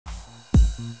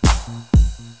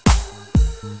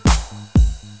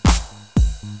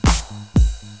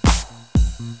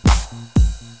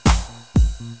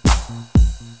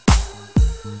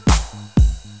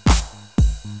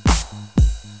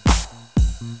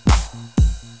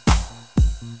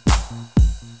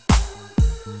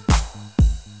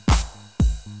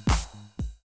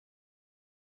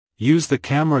Use the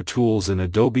camera tools in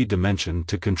Adobe Dimension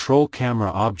to control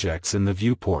camera objects in the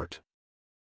viewport.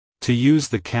 To use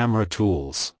the camera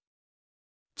tools,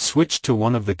 switch to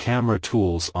one of the camera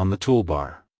tools on the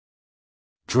toolbar.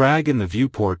 Drag in the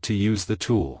viewport to use the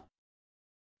tool.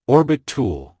 Orbit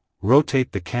tool,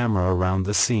 rotate the camera around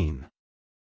the scene.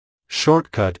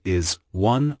 Shortcut is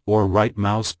 1 or right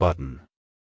mouse button.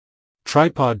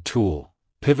 Tripod tool,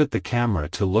 pivot the camera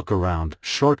to look around.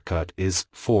 Shortcut is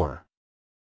 4.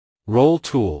 Roll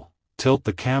tool, tilt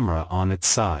the camera on its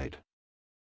side.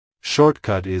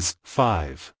 Shortcut is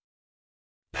 5.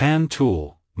 Pan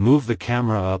tool, move the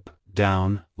camera up,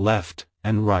 down, left,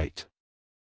 and right.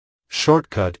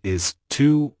 Shortcut is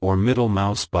 2 or middle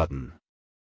mouse button.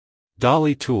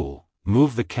 Dolly tool,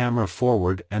 move the camera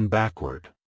forward and backward.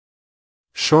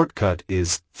 Shortcut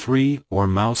is 3 or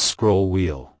mouse scroll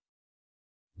wheel.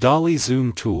 Dolly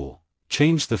zoom tool,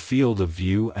 change the field of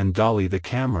view and dolly the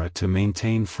camera to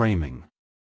maintain framing.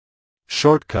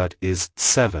 Shortcut is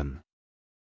 7.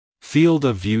 Field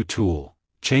of view tool,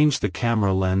 change the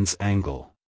camera lens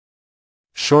angle.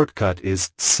 Shortcut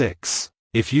is 6.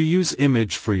 If you use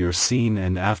image for your scene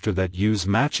and after that use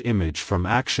match image from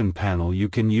action panel, you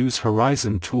can use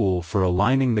horizon tool for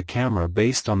aligning the camera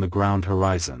based on the ground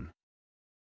horizon.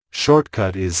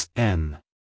 Shortcut is N.